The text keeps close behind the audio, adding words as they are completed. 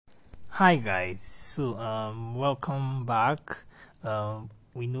Hi guys, welcome back.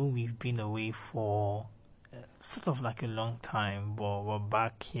 We know we've been away for sort of like a long time, but we're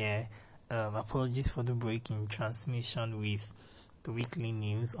back here. Apologies for the break in transmission with the weekly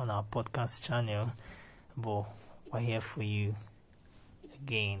news on our podcast channel, but we're here for you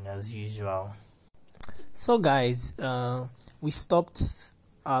again as usual. So guys, we stopped.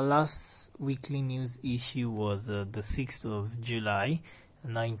 Our last weekly news issue was the 6th of July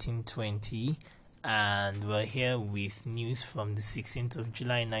 1920, and we're here with news from the 16th of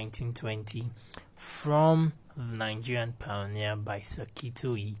July 1920 from the Nigerian Pioneer by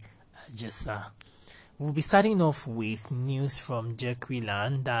Sakitoyi Ajasa. We'll be starting off with news from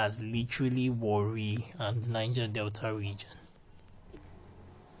Jekriland, that's literally Warri and the Niger Delta region.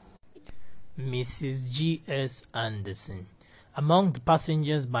 Mrs. G.S. Anderson. Among the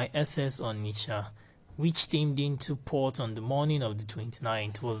passengers by SS Onitsha, which steamed into port on the morning of the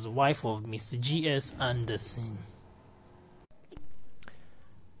 29th, was the wife of Mr. G.S. Anderson,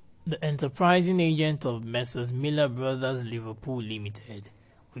 the enterprising agent of Messrs. Miller Brothers Liverpool Limited.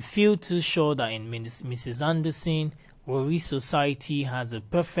 We feel too sure that in Mrs. Anderson, Warri Society has a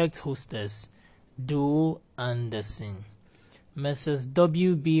perfect hostess, Doe Anderson. Messrs.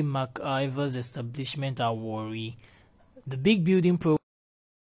 W.B. MacIver's establishment at Warri. The big building program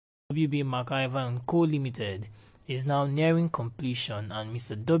W.B. MacIver and Co. Limited is now nearing completion, and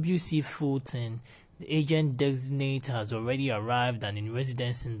Mr. W.C. Fulton, the agent designate, has already arrived and in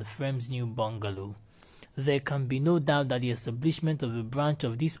residence in the firm's new bungalow. There can be no doubt that the establishment of a branch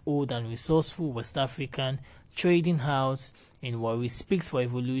of this old and resourceful West African trading house in Warri speaks for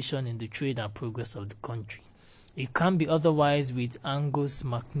evolution in the trade and progress of the country. It can't be otherwise with Angus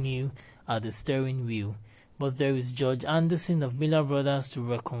MacNeil at the steering wheel, but there is George Anderson of Miller Brothers to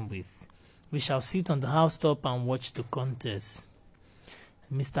reckon with. We shall sit on the housetop and watch the contest.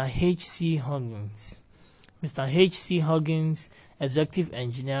 Mr. H.C. Huggins. Mr. H.C. Huggins, executive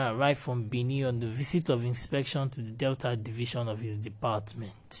engineer, arrived from Benin on the visit of inspection to the Delta Division of his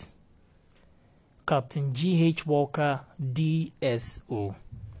department. Captain G.H. Walker, D.S.O.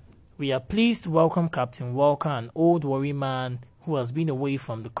 We are pleased to welcome Captain Walker, an old Warri man who has been away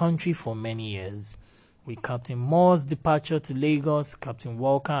from the country for many years. With Captain Moore's departure to Lagos, Captain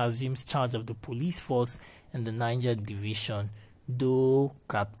Walker assumes charge of the police force in the Niger Division. Though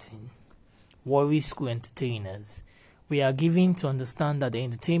Captain. Warri School entertainers. We are given to understand that the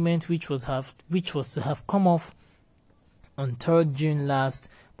entertainment which was to have come off on 3rd June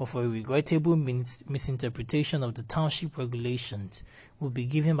last, but for a regrettable misinterpretation of the township regulations, will be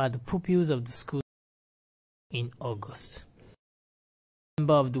given by the pupils of the school in August.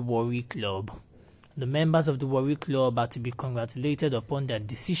 Member of the Warri Club. The members of the Warri Club are to be congratulated upon their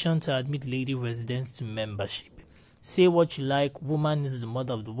decision to admit lady residents to membership. Say what you like, woman is the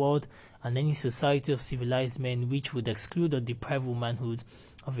mother of the world, and any society of civilized men which would exclude or deprive womanhood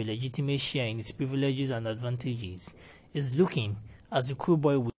of a legitimate share in its privileges and advantages is looking, as the crew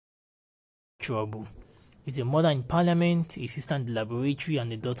boy would, trouble. With a mother in parliament, a sister in the laboratory,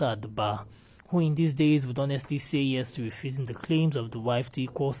 and a daughter at the bar, who in these days would honestly say yes to refusing the claims of the wife to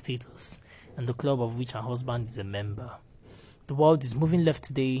equal status and the club of which her husband is a member. The world is moving left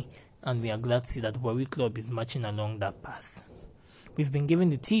today, and we are glad to see that the Warri Club is marching along that path. We've been given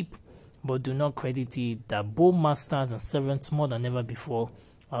the tip, but do not credit it, that both masters and servants more than ever before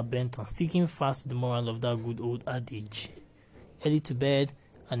are bent on sticking fast to the moral of that good old adage. Early to bed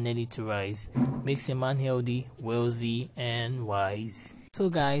and early to rise makes a man healthy, wealthy, and wise. So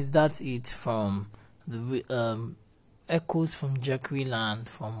guys, that's it from the echoes from Jekriland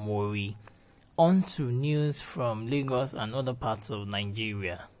from Warri. On to news from Lagos and other parts of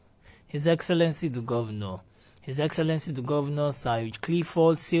Nigeria. His Excellency the Governor, Sir Hugh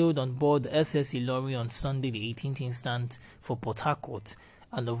Clifford, sailed on board the SS Ilori on Sunday the 18th instant for Port Harcourt,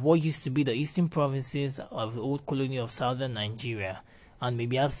 and of what used to be the eastern provinces of the old colony of southern Nigeria, and may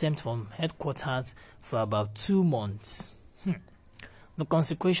be absent from headquarters for about 2 months. The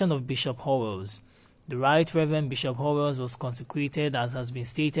consecration of Bishop Howells. The Right Reverend Bishop Howells was consecrated, as has been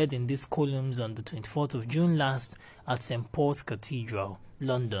stated in these columns, on the 24th of June last at St. Paul's Cathedral,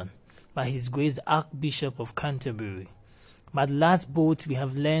 London, by His Grace Archbishop of Canterbury. By the last vote, we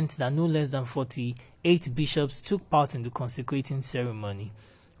have learnt that no less than 48 bishops took part in the consecrating ceremony,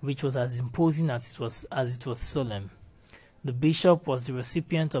 which was as imposing as it was solemn. The bishop was the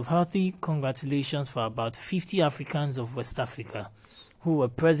recipient of hearty congratulations for about 50 Africans of West Africa, who were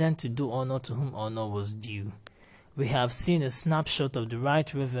present to do honor to whom honor was due. We have seen a snapshot of the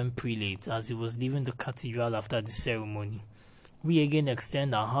Right Reverend Prelate as he was leaving the cathedral after the ceremony. We again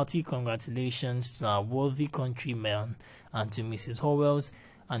extend our hearty congratulations to our worthy countrymen and to Mrs. Howells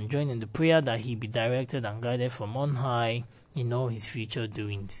and join in the prayer that he be directed and guided from on high in all his future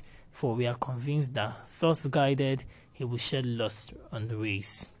doings. For we are convinced that, thus guided, he will shed luster on the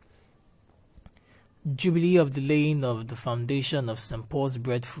race. Jubilee of the laying of the foundation of St. Paul's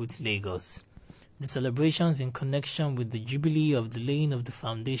Breadfruit, Lagos. The celebrations in connection with the Jubilee of the laying of the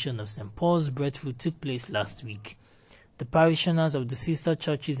foundation of St. Paul's Breadfruit took place last week. The parishioners of the sister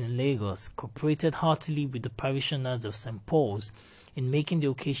churches in Lagos cooperated heartily with the parishioners of St. Paul's in making the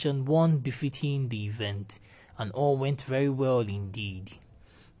occasion one befitting the event, and all went very well indeed.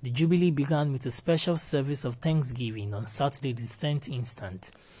 The Jubilee began with a special service of thanksgiving on Saturday the 10th instant.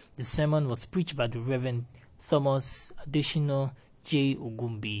 The sermon was preached by the Reverend Thomas Adesina J.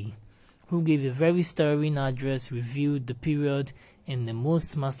 Ogumbi, who gave a very stirring address, reviewed the period in the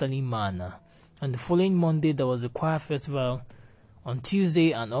most masterly manner. On the following Monday, there was a choir festival. On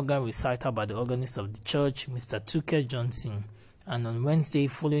Tuesday, an organ recital by the organist of the church, Mr. Tuke Johnson. And on Wednesday,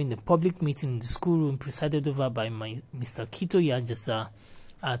 following a public meeting in the schoolroom presided over by Mr. Kito Yajasa,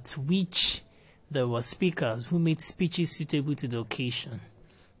 at which there were speakers who made speeches suitable to the occasion.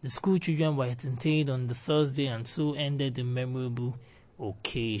 The school children were entertained on the Thursday, and so ended the memorable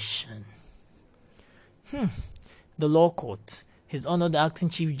occasion. The Law Court. His Honor the Acting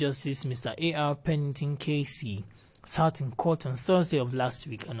Chief Justice Mr. A.R. Pennington KC sat in court on Thursday of last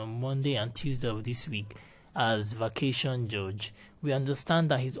week and on Monday and Tuesday of this week as vacation judge. We understand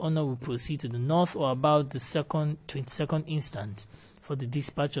that His Honor will proceed to the north or about the 22nd instant for the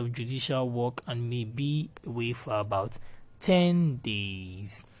dispatch of judicial work and may be away for about 10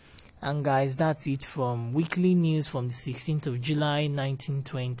 days. And guys, that's it from Weekly News from the 16th of July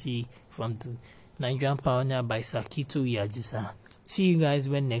 1920 from the Nigerian Pioneer by Sakito Yajisa. See you guys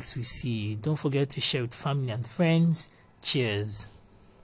when next we see you. Don't forget to share with family and friends. Cheers.